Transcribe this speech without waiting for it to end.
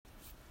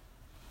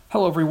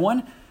Hello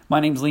everyone,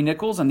 my name is Lee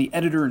Nichols. I'm the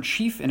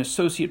editor-in-chief and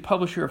associate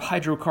publisher of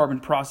Hydrocarbon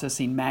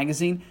Processing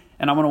magazine,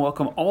 and I want to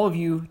welcome all of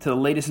you to the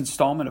latest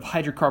installment of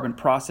Hydrocarbon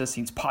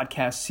Processing's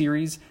podcast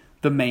series,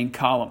 The Main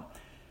Column.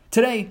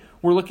 Today,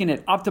 we're looking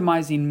at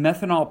optimizing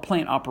methanol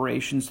plant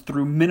operations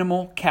through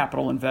minimal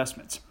capital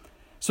investments.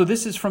 So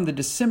this is from the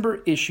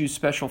December issue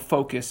special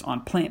focus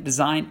on plant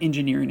design,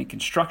 engineering, and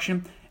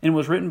construction, and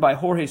was written by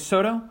Jorge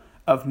Soto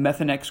of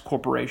Methanex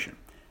Corporation.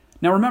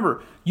 Now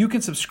remember, you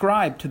can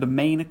subscribe to the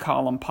Main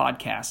Column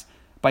podcast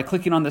by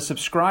clicking on the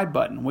subscribe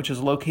button, which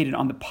is located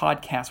on the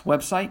podcast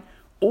website,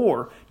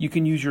 or you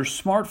can use your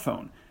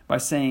smartphone by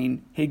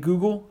saying, "Hey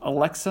Google,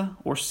 Alexa,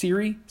 or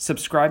Siri,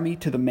 subscribe me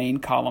to the Main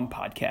Column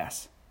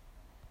podcast."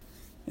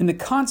 In the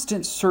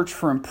constant search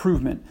for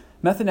improvement,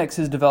 Methanex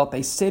has developed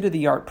a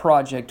state-of-the-art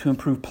project to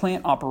improve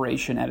plant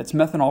operation at its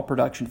methanol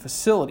production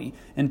facility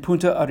in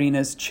Punta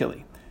Arenas,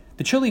 Chile.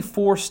 The Chile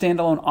 4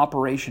 Standalone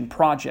Operation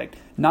project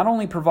not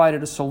only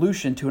provided a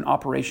solution to an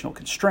operational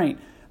constraint,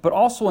 but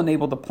also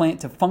enabled the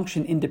plant to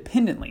function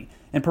independently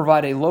and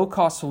provide a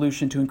low-cost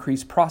solution to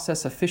increase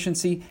process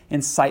efficiency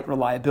and site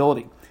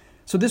reliability.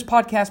 So this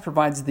podcast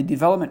provides the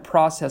development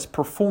process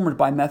performed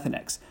by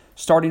Methanex,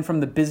 starting from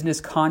the business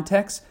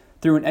context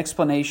through an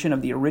explanation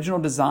of the original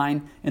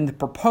design and the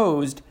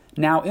proposed,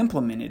 now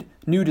implemented,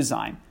 new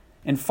design,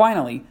 and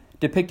finally,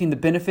 depicting the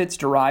benefits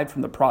derived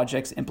from the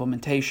project's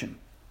implementation.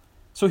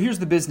 So here's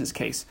the business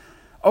case.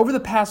 Over the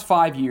past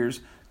 5 years,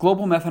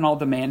 global methanol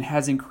demand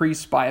has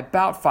increased by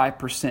about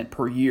 5%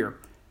 per year.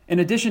 In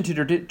addition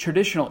to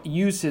traditional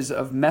uses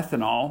of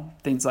methanol,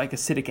 things like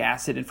acetic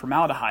acid and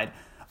formaldehyde,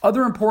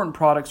 other important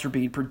products are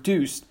being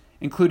produced,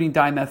 including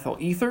dimethyl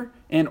ether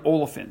and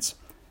olefins.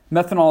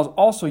 Methanol is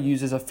also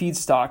used as a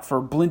feedstock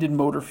for blended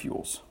motor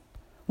fuels.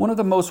 One of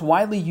the most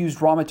widely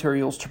used raw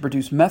materials to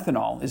produce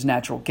methanol is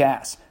natural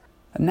gas.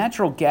 A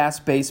natural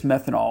gas-based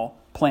methanol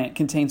plant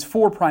contains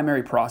 4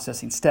 primary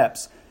processing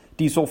steps: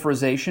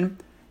 desulfurization,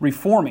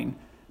 reforming,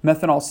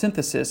 methanol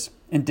synthesis,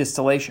 and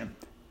distillation.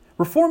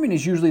 Reforming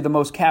is usually the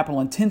most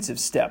capital-intensive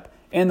step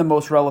and the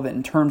most relevant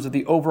in terms of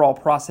the overall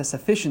process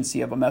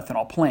efficiency of a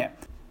methanol plant.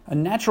 A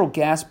natural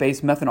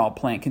gas-based methanol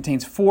plant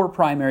contains 4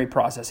 primary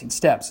processing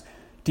steps: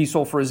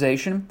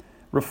 desulfurization,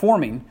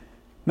 reforming,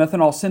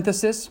 methanol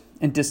synthesis,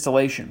 and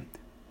distillation.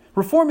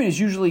 Reforming is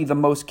usually the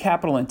most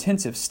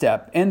capital-intensive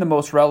step and the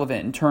most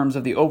relevant in terms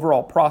of the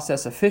overall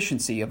process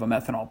efficiency of a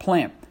methanol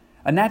plant.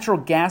 A natural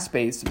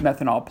gas-based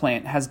methanol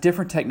plant has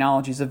different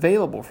technologies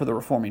available for the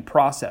reforming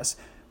process,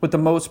 with the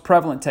most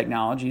prevalent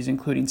technologies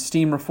including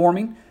steam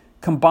reforming,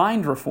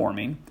 combined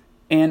reforming,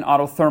 and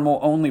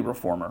autothermal-only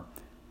reformer.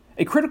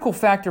 A critical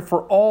factor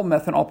for all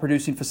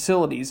methanol-producing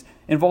facilities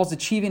involves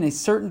achieving a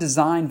certain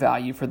design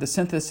value for the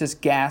synthesis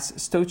gas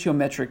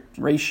stoichiometric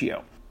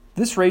ratio.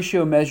 This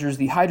ratio measures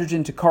the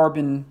hydrogen to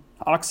carbon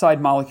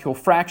oxide molecule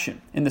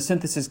fraction in the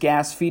synthesis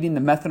gas feeding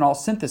the methanol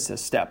synthesis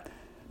step.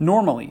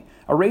 Normally,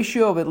 a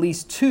ratio of at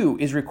least 2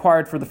 is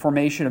required for the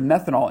formation of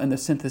methanol in the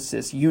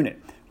synthesis unit,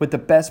 with the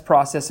best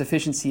process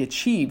efficiency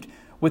achieved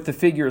with the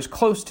figure as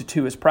close to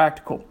 2 as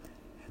practical.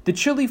 The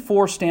Chile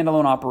 4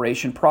 Standalone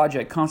Operation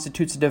project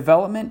constitutes a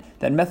development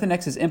that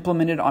Methanex has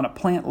implemented on a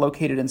plant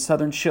located in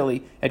southern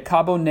Chile at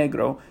Cabo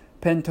Negro,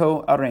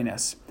 Punta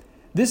Arenas.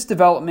 This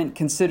development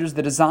considers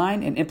the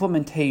design and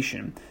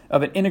implementation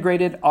of an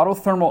integrated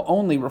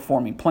autothermal-only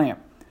reforming plant.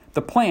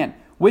 The plant,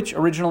 which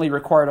originally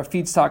required a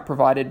feedstock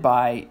provided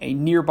by a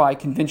nearby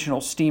conventional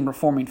steam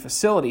reforming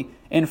facility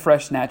and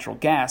fresh natural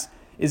gas,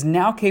 is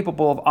now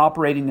capable of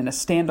operating in a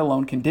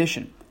standalone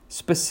condition.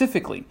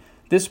 Specifically,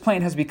 this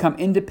plant has become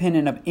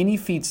independent of any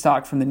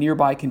feedstock from the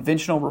nearby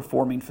conventional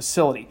reforming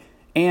facility,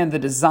 and the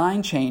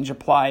design change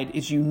applied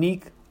is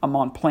unique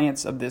among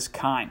plants of this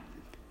kind.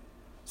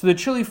 So the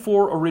Chile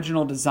 4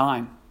 original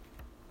design.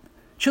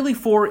 Chile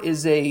 4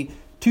 is a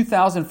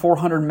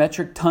 2,400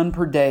 metric ton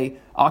per day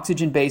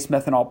oxygen-based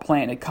methanol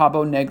plant at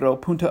Cabo Negro,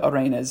 Punta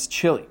Arenas,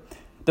 Chile.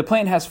 The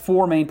plant has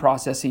 4 main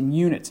processing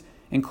units,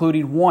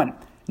 including 1,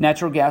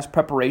 natural gas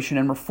preparation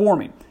and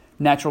reforming,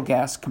 natural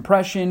gas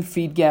compression,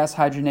 feed gas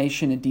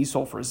hydrogenation and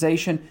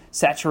desulfurization,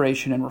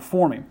 saturation and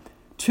reforming.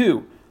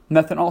 2,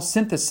 methanol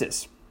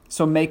synthesis,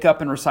 so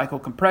makeup and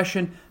recycle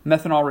compression,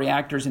 methanol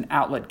reactors and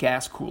outlet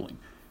gas cooling.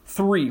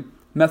 3,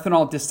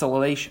 methanol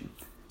distillation,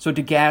 so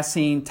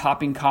degassing,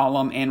 topping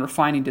column, and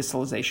refining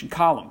distillation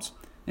columns.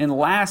 And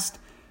last,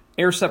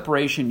 air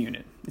separation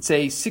unit. It's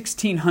a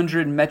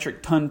 1,600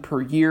 metric ton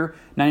per year,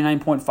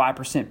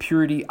 99.5%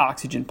 purity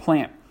oxygen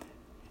plant.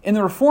 In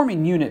the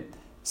reforming unit,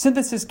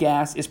 synthesis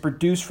gas is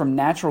produced from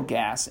natural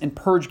gas and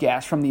purge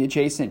gas from the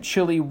adjacent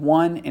Chile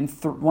 1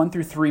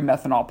 through 3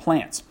 methanol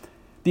plants.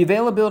 The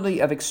availability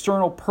of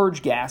external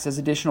purge gas as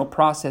additional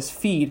process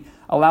feed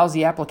allows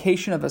the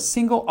application of a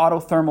single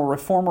autothermal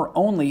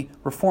reformer-only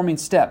reforming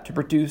step to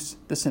produce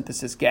the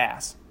synthesis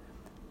gas.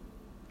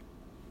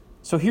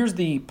 So here's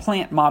the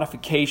plant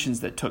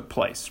modifications that took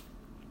place.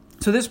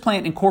 So this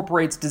plant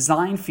incorporates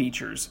design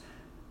features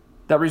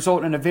that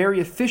result in a very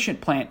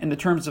efficient plant in the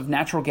terms of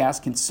natural gas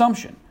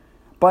consumption,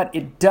 but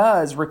it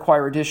does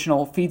require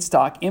additional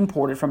feedstock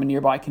imported from a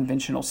nearby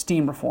conventional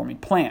steam reforming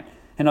plant,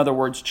 in other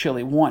words,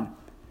 Chile 1.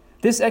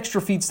 This extra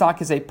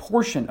feedstock is a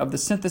portion of the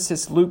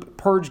synthesis loop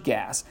purge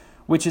gas,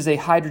 which is a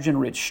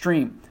hydrogen-rich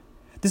stream.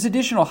 This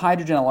additional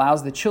hydrogen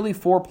allows the Chile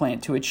 4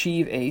 plant to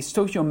achieve a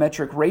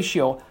stoichiometric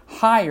ratio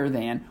higher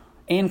than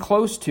and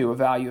close to a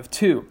value of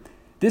 2.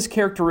 This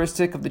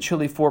characteristic of the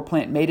Chile 4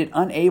 plant made it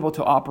unable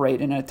to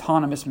operate in an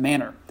autonomous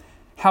manner.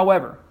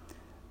 However,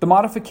 the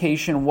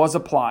modification was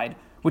applied,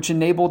 which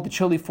enabled the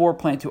Chile 4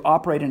 plant to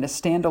operate in a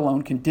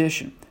standalone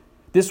condition.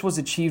 This was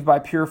achieved by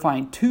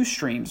purifying 2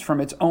 streams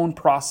from its own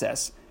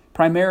process.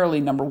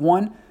 Primarily, number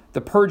 1, the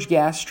purge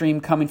gas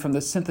stream coming from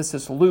the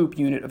synthesis loop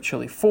unit of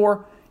Chile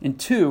 4, and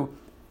 2,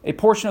 a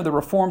portion of the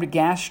reformed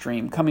gas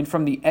stream coming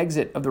from the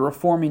exit of the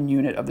reforming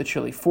unit of the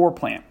Chile 4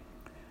 plant.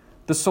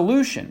 The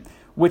solution,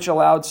 which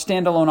allowed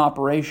standalone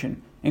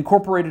operation,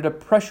 incorporated a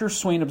pressure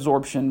swing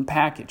absorption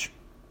package,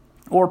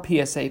 or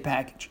PSA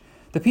package.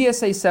 The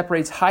PSA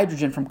separates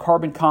hydrogen from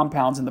carbon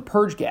compounds in the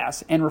purge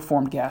gas and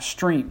reformed gas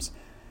streams.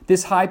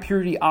 This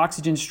high-purity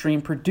oxygen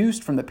stream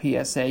produced from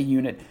the PSA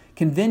unit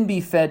can then be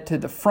fed to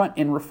the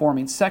front-end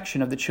reforming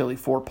section of the Chile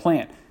 4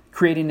 plant,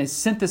 creating a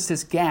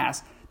synthesis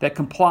gas that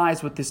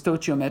complies with the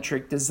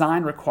stoichiometric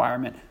design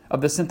requirement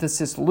of the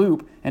synthesis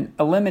loop and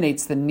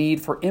eliminates the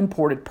need for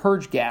imported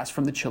purge gas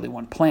from the Chile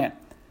 1 plant.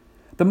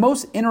 The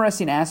most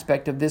interesting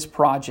aspect of this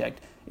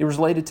project is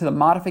related to the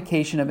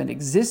modification of an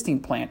existing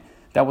plant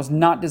that was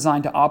not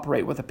designed to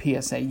operate with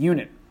a PSA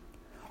unit.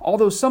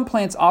 Although some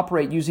plants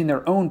operate using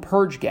their own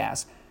purge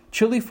gas,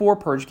 Chile 4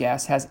 purge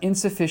gas has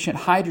insufficient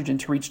hydrogen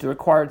to reach the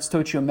required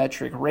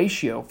stoichiometric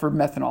ratio for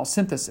methanol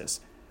synthesis.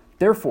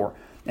 Therefore,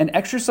 an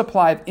extra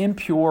supply of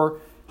impure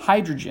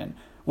hydrogen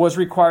was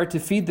required to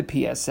feed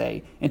the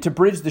PSA and to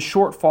bridge the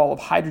shortfall of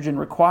hydrogen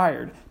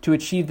required to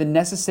achieve the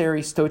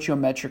necessary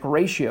stoichiometric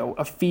ratio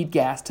of feed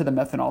gas to the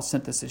methanol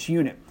synthesis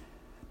unit.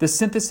 The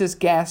synthesis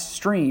gas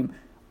stream,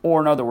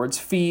 or in other words,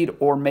 feed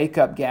or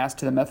makeup gas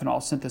to the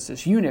methanol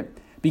synthesis unit,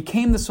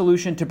 became the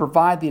solution to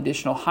provide the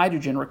additional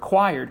hydrogen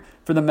required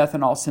for the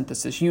methanol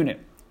synthesis unit.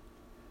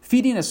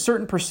 Feeding a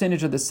certain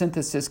percentage of the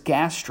synthesis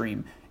gas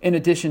stream, in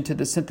addition to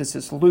the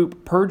synthesis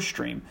loop purge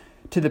stream,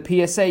 to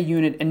the PSA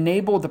unit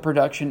enabled the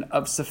production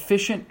of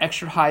sufficient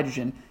extra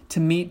hydrogen to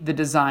meet the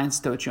design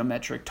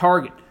stoichiometric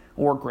target,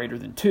 or greater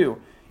than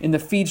 2, in the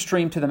feed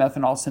stream to the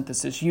methanol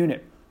synthesis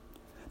unit.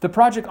 The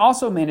project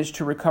also managed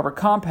to recover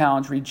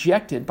compounds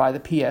rejected by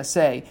the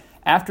PSA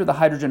after the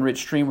hydrogen-rich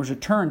stream was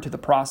returned to the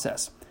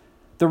process.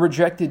 The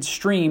rejected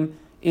stream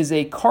is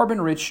a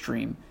carbon-rich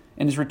stream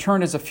and is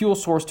returned as a fuel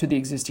source to the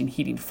existing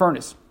heating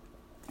furnace.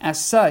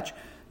 As such,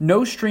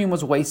 no stream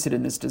was wasted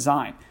in this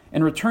design,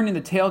 and returning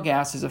the tail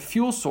gas as a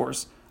fuel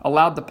source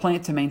allowed the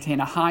plant to maintain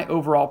a high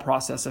overall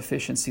process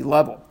efficiency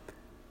level.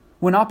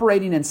 When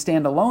operating in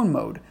standalone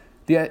mode,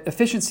 the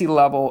efficiency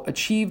level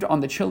achieved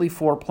on the Chile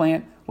 4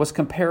 plant was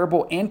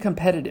comparable and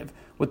competitive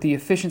with the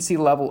efficiency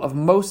level of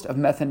most of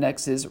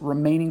Methanex's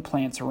remaining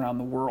plants around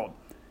the world.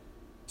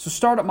 So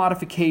startup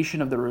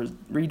modification of the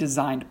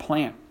redesigned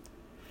plant.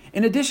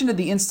 In addition to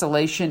the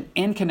installation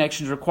and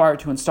connections required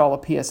to install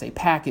a PSA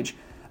package,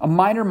 a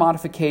minor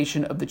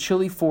modification of the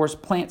Chile 4's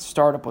plant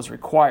startup was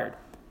required.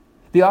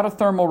 The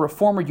autothermal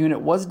reformer unit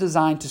was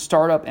designed to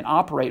start up and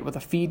operate with a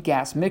feed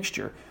gas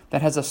mixture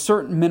that has a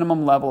certain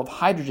minimum level of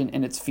hydrogen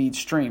in its feed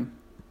stream.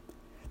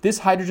 This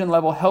hydrogen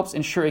level helps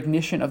ensure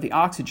ignition of the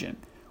oxygen,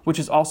 which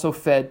is also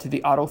fed to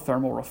the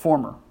autothermal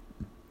reformer.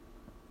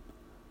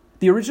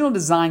 The original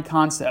design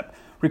concept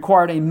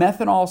required a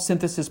methanol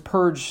synthesis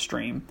purge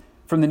stream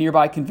from the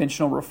nearby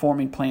conventional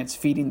reforming plants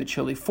feeding the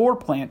Chile 4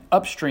 plant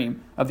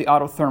upstream of the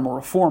autothermal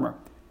reformer.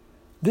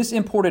 This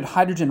imported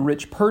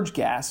hydrogen-rich purge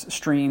gas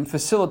stream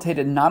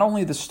facilitated not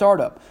only the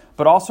startup,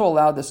 but also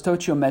allowed the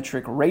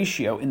stoichiometric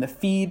ratio in the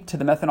feed to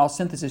the methanol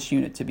synthesis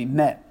unit to be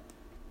met.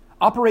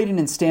 Operating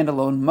in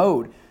standalone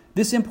mode,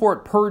 this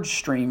import purge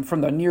stream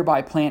from the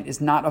nearby plant is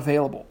not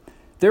available.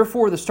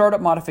 Therefore, the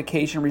startup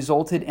modification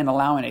resulted in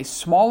allowing a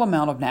small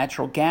amount of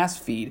natural gas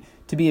feed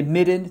to be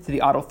admitted to the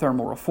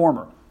autothermal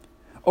reformer.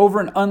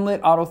 Over an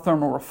unlit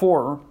autothermal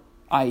reformer,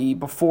 i.e.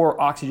 before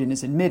oxygen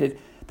is admitted,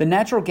 the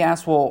natural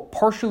gas will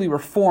partially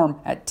reform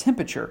at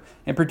temperature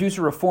and produce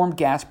a reformed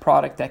gas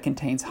product that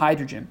contains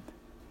hydrogen.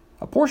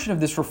 A portion of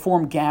this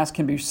reformed gas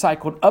can be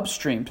recycled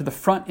upstream to the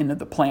front end of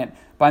the plant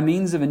by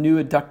means of a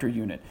new adductor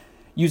unit,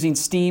 using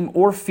steam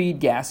or feed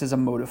gas as a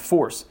motive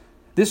force.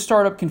 This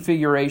startup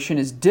configuration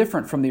is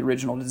different from the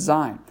original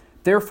design.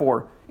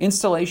 Therefore,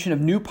 installation of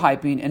new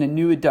piping and a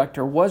new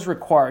adductor was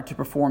required to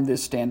perform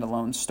this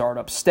standalone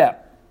startup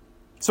step.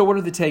 So what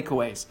are the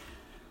takeaways?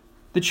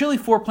 The Chile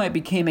 4 plant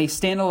became a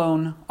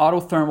standalone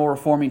autothermal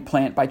reforming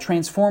plant by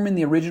transforming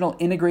the original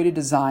integrated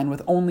design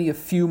with only a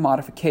few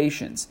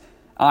modifications,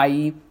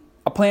 i.e.,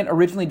 a plant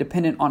originally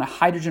dependent on a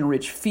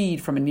hydrogen-rich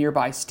feed from a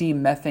nearby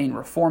steam methane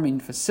reforming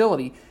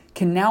facility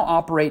can now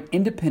operate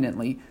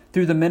independently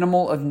through the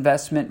minimal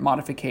investment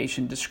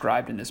modification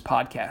described in this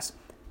podcast.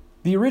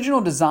 The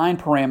original design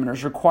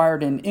parameters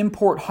required an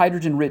import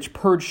hydrogen-rich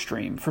purge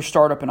stream for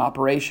startup and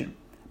operation.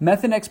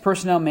 Methanex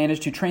personnel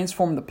managed to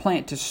transform the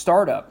plant to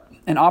start up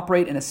and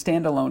operate in a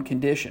standalone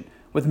condition,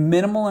 with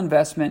minimal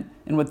investment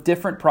and with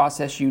different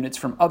process units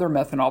from other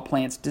methanol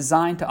plants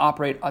designed to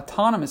operate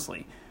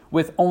autonomously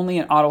with only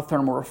an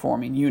autothermal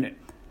reforming unit.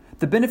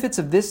 The benefits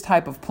of this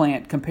type of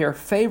plant compare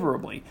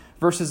favorably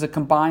versus a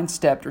combined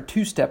stepped or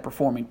two-step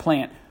reforming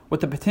plant,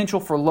 with the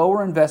potential for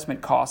lower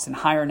investment costs and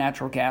higher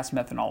natural gas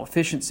methanol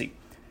efficiency.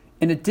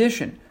 In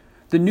addition,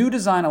 the new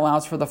design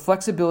allows for the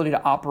flexibility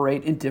to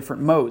operate in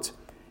different modes.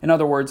 In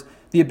other words,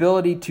 the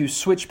ability to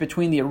switch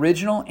between the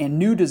original and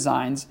new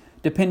designs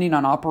depending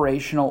on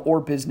operational or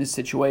business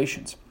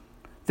situations.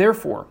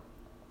 Therefore,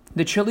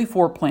 the Chile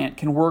 4 plant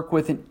can work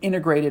with an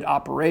integrated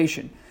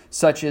operation,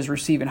 such as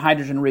receiving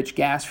hydrogen-rich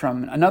gas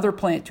from another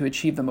plant to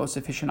achieve the most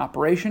efficient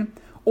operation,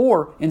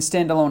 or in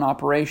standalone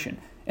operation,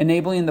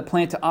 enabling the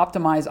plant to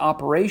optimize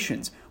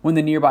operations when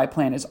the nearby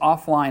plant is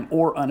offline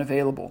or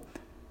unavailable.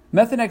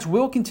 Methanex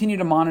will continue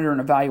to monitor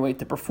and evaluate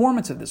the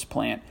performance of this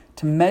plant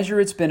to measure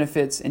its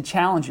benefits and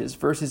challenges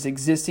versus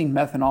existing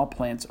methanol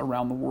plants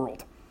around the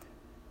world.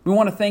 We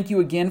want to thank you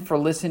again for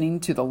listening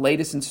to the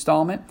latest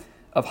installment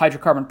of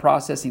Hydrocarbon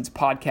Processing's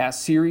podcast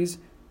series,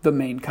 The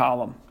Main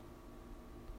Column.